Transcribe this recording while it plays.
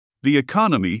The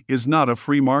economy is not a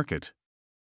free market.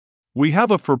 We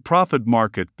have a for-profit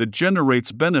market that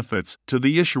generates benefits to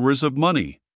the issuers of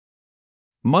money.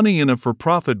 Money in a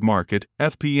for-profit market,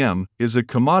 FPM, is a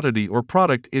commodity or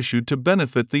product issued to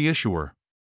benefit the issuer.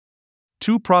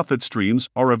 Two profit streams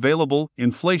are available: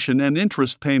 inflation and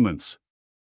interest payments.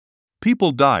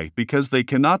 People die because they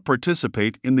cannot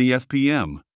participate in the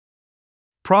FPM.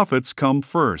 Profits come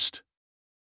first.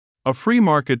 A free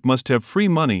market must have free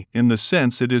money in the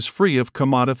sense it is free of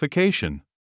commodification.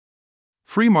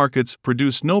 Free markets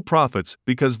produce no profits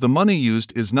because the money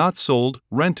used is not sold,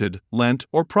 rented, lent,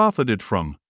 or profited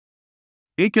from.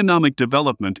 Economic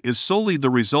development is solely the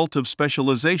result of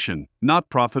specialization, not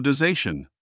profitization.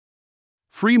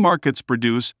 Free markets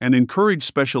produce and encourage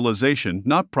specialization,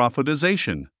 not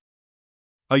profitization.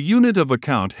 A unit of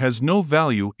account has no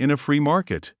value in a free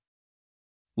market.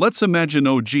 Let's imagine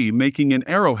OG making an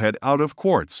arrowhead out of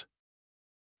quartz.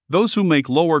 Those who make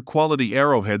lower quality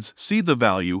arrowheads see the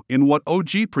value in what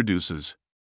OG produces.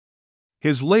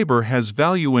 His labor has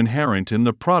value inherent in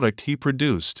the product he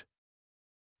produced.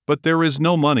 But there is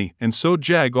no money, and so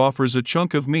Jag offers a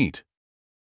chunk of meat.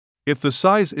 If the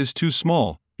size is too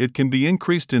small, it can be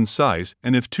increased in size,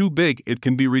 and if too big, it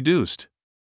can be reduced.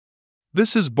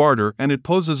 This is barter, and it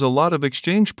poses a lot of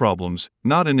exchange problems,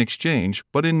 not in exchange,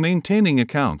 but in maintaining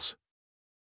accounts.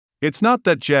 It's not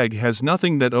that Jag has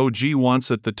nothing that OG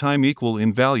wants at the time equal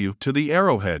in value to the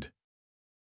arrowhead.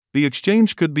 The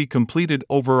exchange could be completed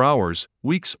over hours,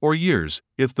 weeks, or years,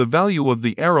 if the value of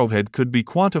the arrowhead could be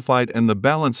quantified and the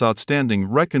balance outstanding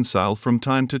reconciled from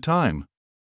time to time.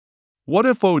 What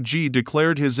if OG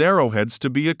declared his arrowheads to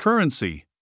be a currency?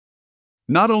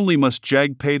 Not only must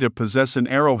Jag pay to possess an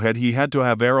arrowhead, he had to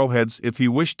have arrowheads if he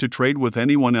wished to trade with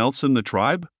anyone else in the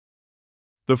tribe?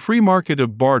 The free market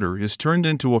of barter is turned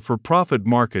into a for-profit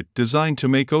market designed to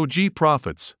make OG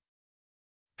profits.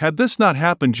 Had this not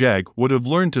happened, Jag would have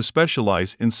learned to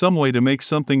specialize in some way to make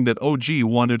something that OG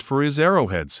wanted for his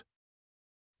arrowheads.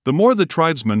 The more the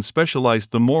tribesmen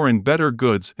specialized, the more and better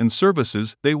goods and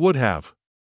services they would have.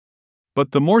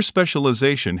 But the more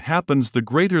specialization happens, the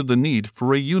greater the need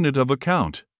for a unit of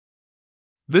account.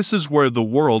 This is where the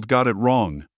world got it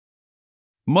wrong.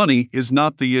 Money is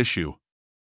not the issue.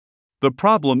 The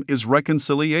problem is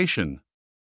reconciliation.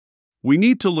 We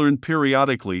need to learn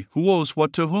periodically who owes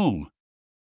what to whom,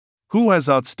 who has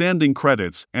outstanding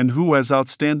credits and who has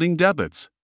outstanding debits.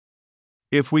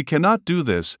 If we cannot do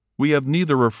this, we have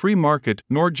neither a free market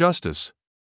nor justice.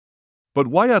 But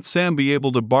why ought Sam be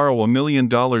able to borrow $1 million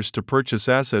to purchase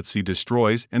assets he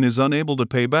destroys and is unable to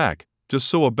pay back, just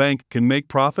so a bank can make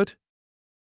profit?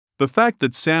 The fact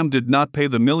that Sam did not pay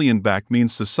the $1 million back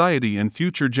means society and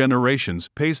future generations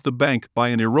pays the bank by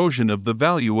an erosion of the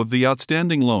value of the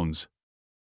outstanding loans.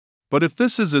 But if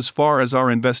this is as far as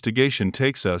our investigation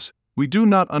takes us, we do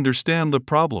not understand the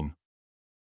problem.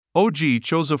 OG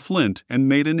chose a flint and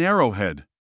made an arrowhead.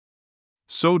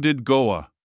 So did Goa.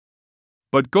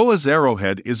 But Goa's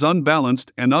arrowhead is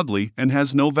unbalanced and ugly and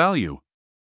has no value.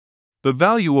 The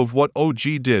value of what OG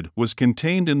did was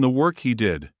contained in the work he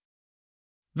did.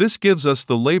 This gives us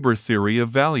the labor theory of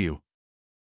value.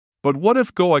 But what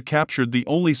if Goa captured the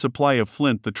only supply of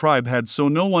flint the tribe had so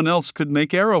no one else could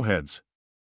make arrowheads?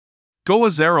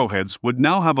 Goa's arrowheads would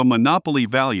now have a monopoly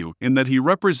value in that he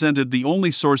represented the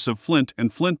only source of flint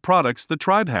and flint products the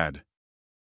tribe had.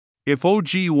 If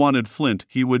OG wanted flint,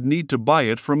 he would need to buy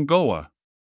it from Goa.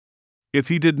 If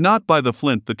he did not buy the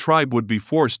flint, the tribe would be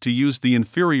forced to use the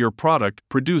inferior product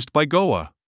produced by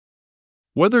Goa.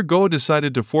 Whether Goa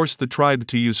decided to force the tribe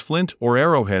to use flint or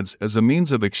arrowheads as a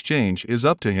means of exchange is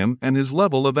up to him and his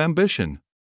level of ambition.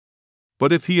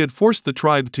 But if he had forced the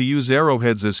tribe to use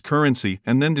arrowheads as currency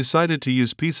and then decided to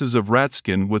use pieces of rat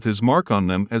skin with his mark on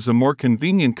them as a more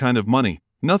convenient kind of money,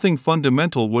 nothing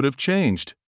fundamental would have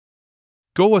changed.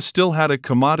 Goa still had a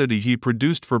commodity he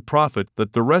produced for profit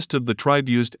that the rest of the tribe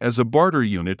used as a barter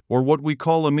unit, or what we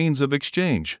call a means of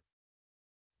exchange.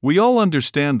 We all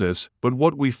understand this, but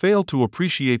what we fail to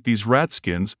appreciate, these rat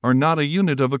skins are not a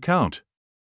unit of account.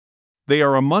 They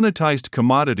are a monetized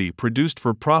commodity produced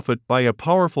for profit by a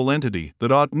powerful entity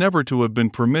that ought never to have been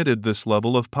permitted this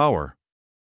level of power.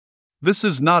 This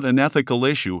is not an ethical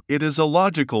issue, it is a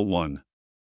logical one.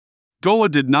 Goa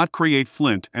did not create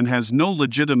flint and has no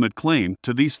legitimate claim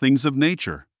to these things of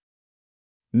nature.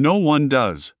 No one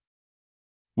does.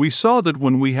 We saw that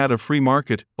when we had a free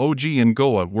market, OG and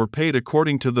Goa were paid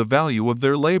according to the value of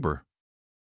their labor.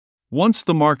 Once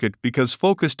the market because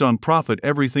focused on profit,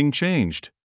 everything changed.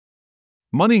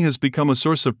 Money has become a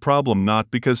source of problem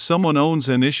not because someone owns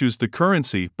and issues the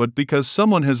currency, but because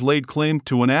someone has laid claim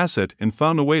to an asset and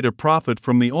found a way to profit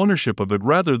from the ownership of it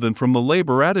rather than from the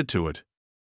labor added to it.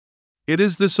 It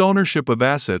is this ownership of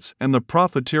assets and the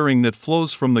profiteering that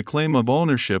flows from the claim of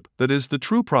ownership that is the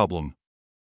true problem.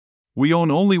 We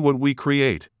own only what we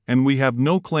create, and we have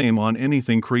no claim on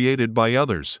anything created by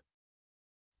others.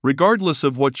 Regardless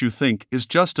of what you think is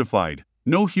justified,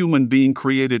 no human being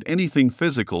created anything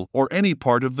physical or any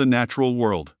part of the natural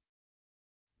world.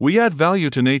 We add value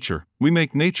to nature, we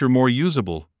make nature more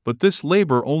usable, but this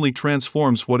labor only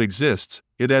transforms what exists,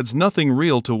 it adds nothing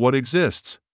real to what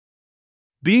exists.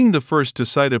 Being the first to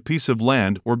cite a piece of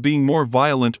land or being more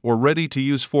violent or ready to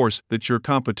use force than your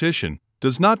competition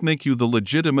does not make you the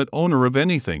legitimate owner of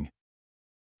anything.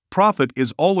 Profit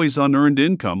is always unearned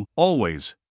income,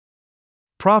 always.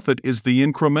 Profit is the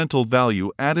incremental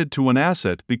value added to an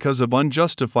asset because of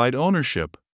unjustified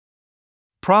ownership.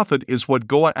 Profit is what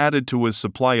Goa added to his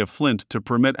supply of flint to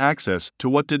permit access to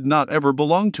what did not ever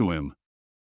belong to him.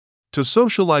 To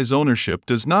socialize ownership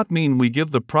does not mean we give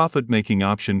the profit-making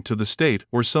option to the state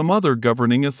or some other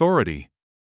governing authority.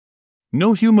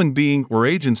 No human being or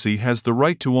agency has the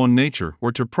right to own nature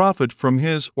or to profit from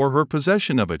his or her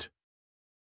possession of it.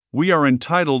 We are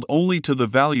entitled only to the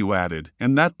value added,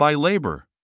 and that by labor.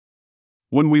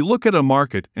 When we look at a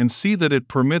market and see that it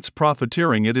permits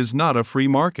profiteering, it is not a free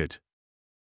market.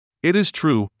 It is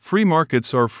true, free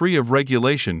markets are free of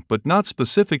regulation, but not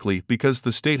specifically because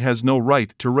the state has no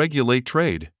right to regulate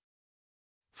trade.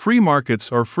 Free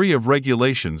markets are free of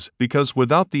regulations because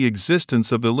without the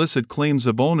existence of illicit claims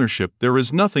of ownership, there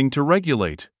is nothing to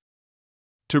regulate.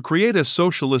 To create a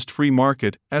socialist free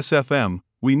market, SFM,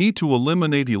 we need to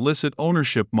eliminate illicit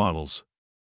ownership models.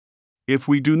 If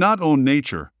we do not own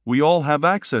nature, we all have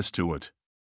access to it.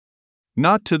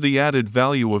 Not to the added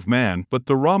value of man, but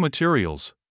the raw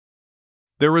materials.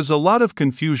 There is a lot of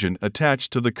confusion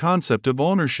attached to the concept of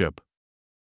ownership.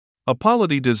 A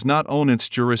polity does not own its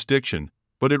jurisdiction,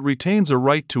 but it retains a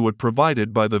right to it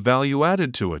provided by the value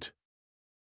added to it.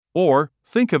 Or,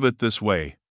 think of it this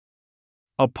way.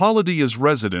 A polity is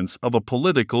residents of a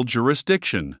political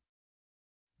jurisdiction.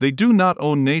 They do not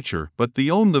own nature, but they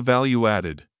own the value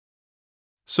added.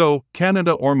 So,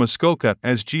 Canada or Muskoka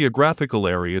as geographical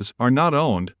areas are not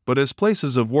owned, but as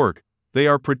places of work, they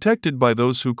are protected by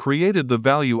those who created the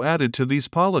value added to these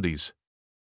polities.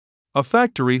 A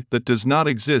factory that does not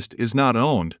exist is not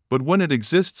owned, but when it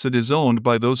exists, it is owned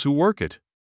by those who work it.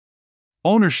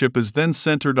 Ownership is then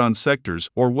centered on sectors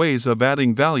or ways of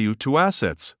adding value to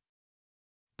assets.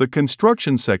 The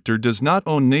construction sector does not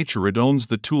own nature, it owns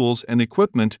the tools and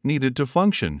equipment needed to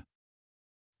function.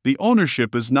 The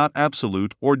ownership is not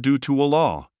absolute or due to a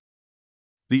law.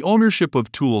 The ownership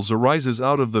of tools arises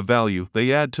out of the value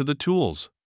they add to the tools.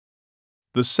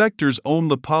 The sectors own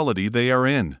the polity they are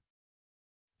in.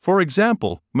 For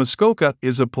example, Muskoka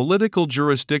is a political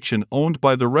jurisdiction owned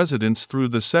by the residents through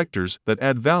the sectors that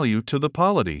add value to the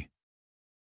polity.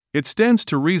 It stands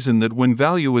to reason that when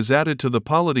value is added to the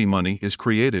polity, money is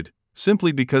created,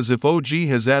 simply because if OG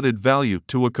has added value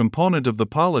to a component of the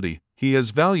polity, he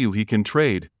has value he can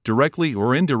trade, directly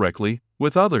or indirectly,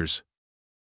 with others.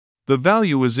 The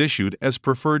value is issued as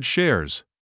preferred shares.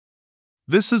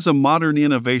 This is a modern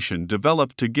innovation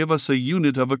developed to give us a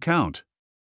unit of account.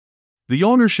 The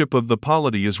ownership of the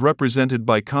polity is represented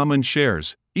by common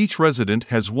shares. Each resident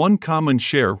has one common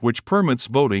share which permits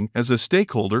voting as a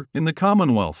stakeholder in the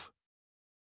Commonwealth.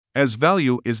 As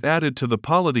value is added to the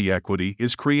polity, equity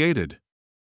is created.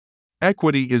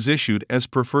 Equity is issued as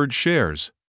preferred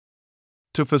shares.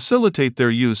 To facilitate their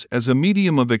use as a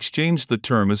medium of exchange, the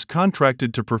term is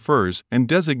contracted to prefers and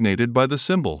designated by the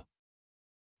symbol.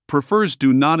 Prefers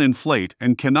do not inflate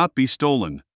and cannot be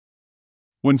stolen.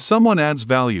 When someone adds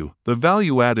value, the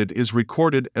value added is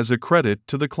recorded as a credit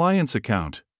to the client's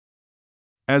account.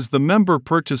 As the member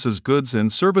purchases goods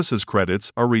and services,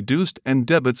 credits are reduced and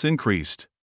debits increased.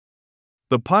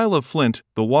 The pile of flint,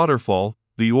 the waterfall,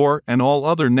 the ore, and all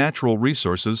other natural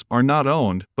resources are not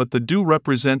owned, but they do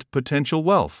represent potential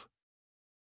wealth.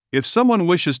 If someone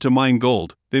wishes to mine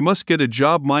gold, they must get a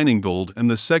job mining gold,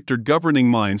 and the sector governing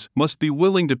mines must be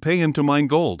willing to pay him to mine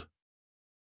gold.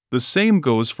 The same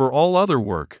goes for all other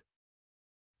work.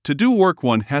 To do work,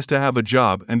 one has to have a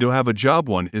job, and to have a job,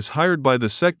 one is hired by the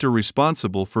sector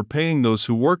responsible for paying those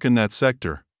who work in that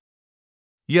sector.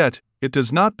 Yet, it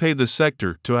does not pay the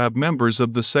sector to have members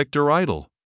of the sector idle.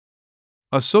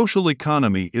 A social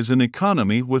economy is an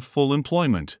economy with full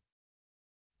employment.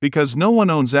 Because no one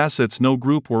owns assets, no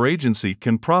group or agency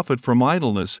can profit from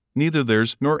idleness, neither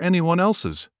theirs nor anyone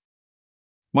else's.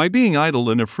 My being idle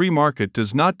in a free market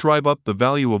does not drive up the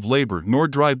value of labor nor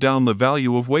drive down the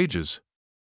value of wages.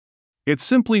 It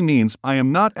simply means I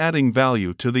am not adding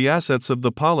value to the assets of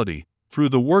the polity through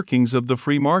the workings of the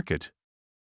free market.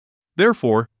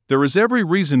 Therefore, there is every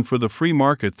reason for the free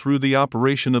market through the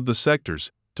operation of the sectors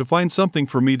to find something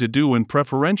for me to do, and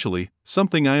preferentially,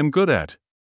 something I am good at.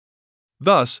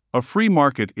 Thus, a free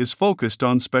market is focused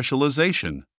on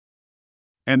specialization.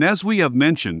 And as we have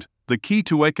mentioned, the key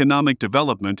to economic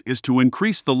development is to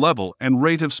increase the level and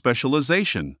rate of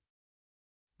specialization.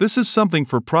 This is something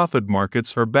for-profit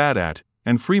markets are bad at,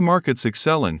 and free markets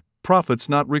excel in, profits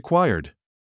not required.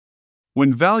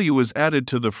 When value is added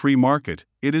to the free market,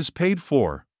 it is paid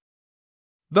for.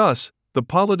 Thus, the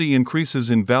polity increases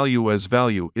in value as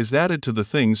value is added to the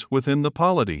things within the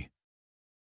polity.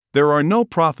 There are no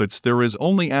profits, there is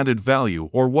only added value,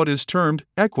 or what is termed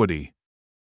equity.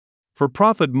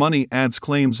 For-profit money adds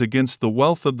claims against the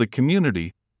wealth of the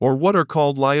community, or what are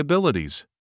called liabilities.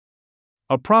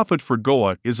 A profit for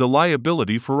Goa is a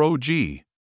liability for OG.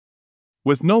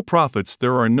 With no profits,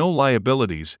 there are no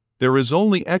liabilities, there is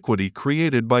only equity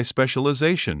created by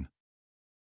specialization.